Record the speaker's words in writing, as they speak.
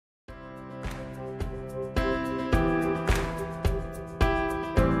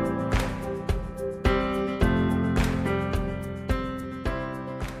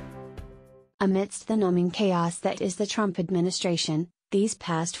Amidst the numbing chaos that is the Trump administration, these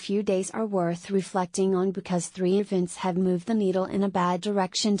past few days are worth reflecting on because three events have moved the needle in a bad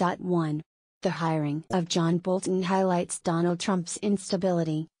direction. 1. The hiring of John Bolton highlights Donald Trump's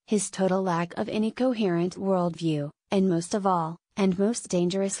instability, his total lack of any coherent worldview, and most of all, and most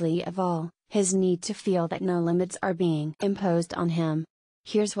dangerously of all, his need to feel that no limits are being imposed on him.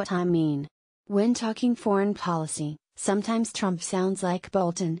 Here's what I mean. When talking foreign policy, sometimes Trump sounds like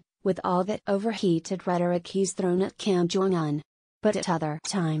Bolton, with all that overheated rhetoric he's thrown at Kim Jong-un. But at other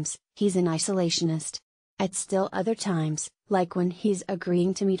times, he's an isolationist. At still other times, like when he's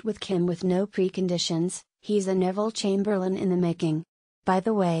agreeing to meet with Kim with no preconditions, he's a Neville Chamberlain in the making. By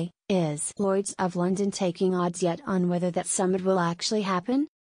the way, is Lloyd's of London taking odds yet on whether that summit will actually happen?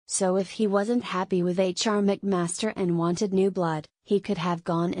 So if he wasn't happy with H.R. McMaster and wanted new blood, he could have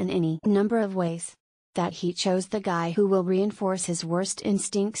gone in any number of ways. That he chose the guy who will reinforce his worst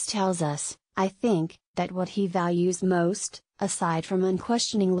instincts tells us, I think, that what he values most, aside from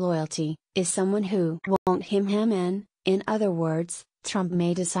unquestioning loyalty, is someone who won't hem him in. In other words, Trump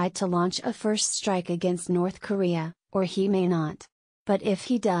may decide to launch a first strike against North Korea, or he may not. But if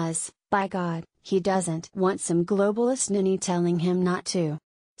he does, by God, he doesn't want some globalist ninny telling him not to.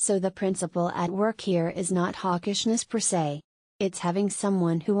 So the principle at work here is not hawkishness per se. It's having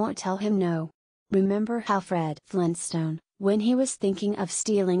someone who won't tell him no. Remember how Fred Flintstone, when he was thinking of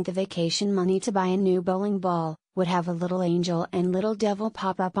stealing the vacation money to buy a new bowling ball, would have a little angel and little devil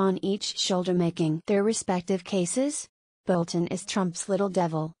pop up on each shoulder making their respective cases? Bolton is Trump's little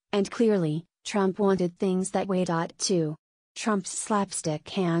devil, and clearly, Trump wanted things that way. 2. Trump's slapstick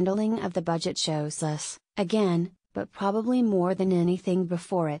handling of the budget shows us, again, but probably more than anything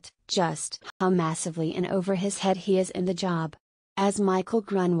before it, just how massively in over his head he is in the job. As Michael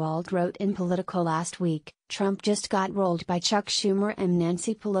Grunwald wrote in Politico last week, Trump just got rolled by Chuck Schumer and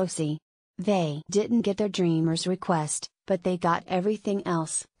Nancy Pelosi. They didn't get their dreamers' request, but they got everything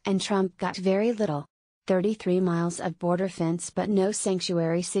else, and Trump got very little. 33 miles of border fence but no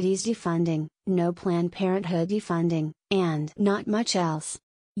sanctuary cities defunding, no Planned Parenthood defunding, and not much else.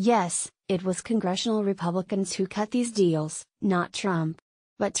 Yes, it was congressional Republicans who cut these deals, not Trump.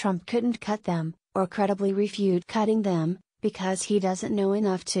 But Trump couldn't cut them, or credibly refute cutting them, because he doesn't know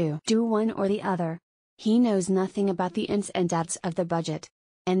enough to do one or the other. He knows nothing about the ins and outs of the budget.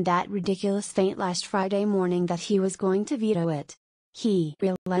 And that ridiculous feint last Friday morning that he was going to veto it. He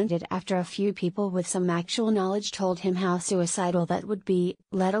relented after a few people with some actual knowledge told him how suicidal that would be,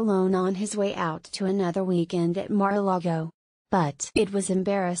 let alone on his way out to another weekend at Mar-a-Lago. But it was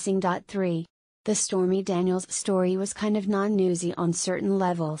embarrassing. 3. The Stormy Daniels story was kind of non-newsy on certain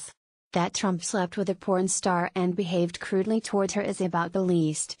levels. That Trump slept with a porn star and behaved crudely toward her is about the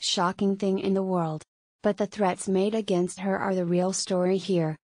least shocking thing in the world. But the threats made against her are the real story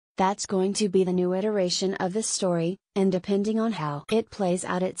here. That's going to be the new iteration of the story, and depending on how it plays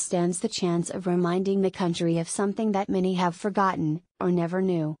out, it stands the chance of reminding the country of something that many have forgotten, or never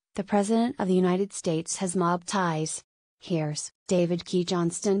knew. The President of the United States has mob ties. Here's David Key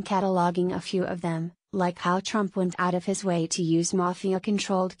Johnston cataloging a few of them, like how Trump went out of his way to use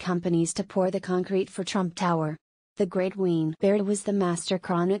mafia-controlled companies to pour the concrete for Trump Tower. The great Wayne Baird was the master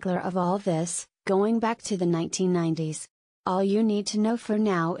chronicler of all this, going back to the 1990s. All you need to know for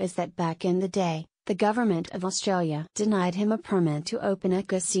now is that back in the day, the government of Australia denied him a permit to open a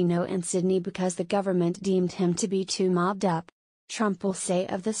casino in Sydney because the government deemed him to be too mobbed up. Trump will say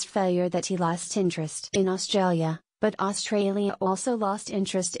of this failure that he lost interest in Australia, but Australia also lost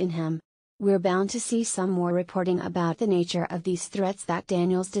interest in him. We're bound to see some more reporting about the nature of these threats that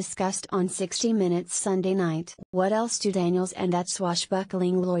Daniels discussed on 60 Minutes Sunday night. What else do Daniels and that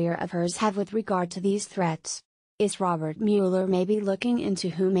swashbuckling lawyer of hers have with regard to these threats? Is Robert Mueller maybe looking into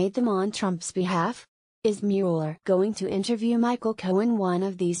who made them on Trump's behalf? Is Mueller going to interview Michael Cohen one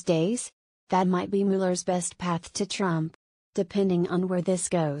of these days? That might be Mueller's best path to Trump. Depending on where this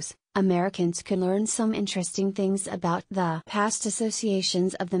goes, Americans could learn some interesting things about the past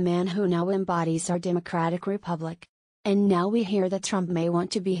associations of the man who now embodies our democratic republic. And now we hear that Trump may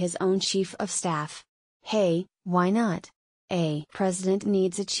want to be his own chief of staff. Hey, why not? A president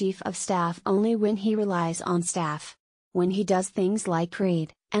needs a chief of staff only when he relies on staff. When he does things like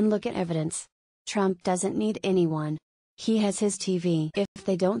read and look at evidence. Trump doesn't need anyone. He has his TV. If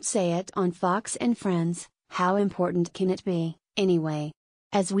they don't say it on Fox and Friends, how important can it be, anyway?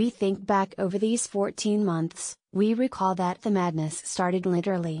 As we think back over these 14 months, we recall that the madness started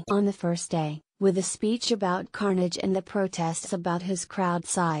literally on the first day, with a speech about carnage and the protests about his crowd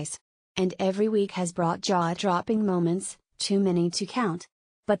size. And every week has brought jaw-dropping moments, too many to count.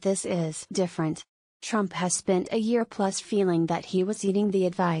 But this is different. Trump has spent a year plus feeling that he was eating the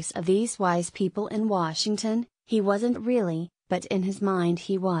advice of these wise people in Washington. He wasn't really, but in his mind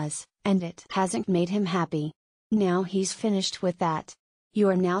he was, and it hasn't made him happy. Now he's finished with that. You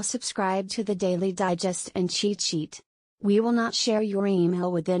are now subscribed to the Daily Digest and Cheat Sheet. We will not share your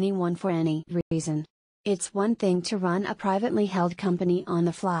email with anyone for any reason. It's one thing to run a privately held company on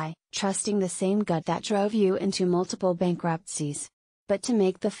the fly, trusting the same gut that drove you into multiple bankruptcies. But to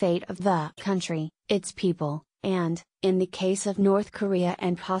make the fate of the country, its people, and, in the case of North Korea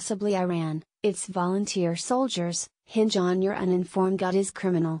and possibly Iran, its volunteer soldiers, hinge on your uninformed gut is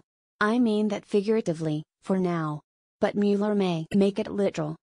criminal. I mean that figuratively, for now. But Mueller may make it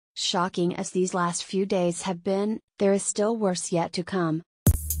literal. Shocking as these last few days have been, there is still worse yet to come.